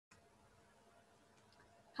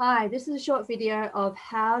Hi, this is a short video of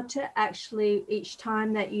how to actually, each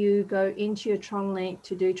time that you go into your TronLink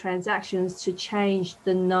to do transactions, to change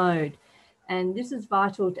the node. And this is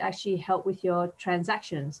vital to actually help with your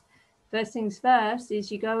transactions. First things first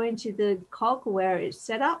is you go into the cog where it's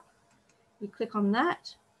set up. You click on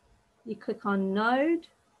that. You click on node.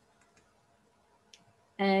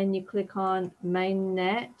 And you click on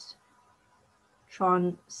mainnet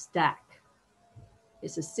Tron stack.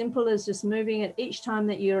 It's as simple as just moving it each time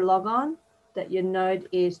that you log on, that your node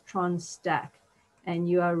is Tron stack, and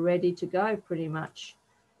you are ready to go pretty much.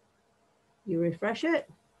 You refresh it.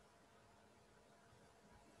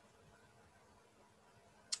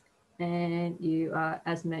 And you are,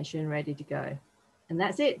 as mentioned, ready to go. And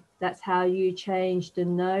that's it. That's how you change the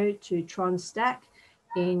node to Tron stack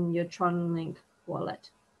in your TronLink wallet.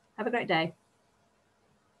 Have a great day.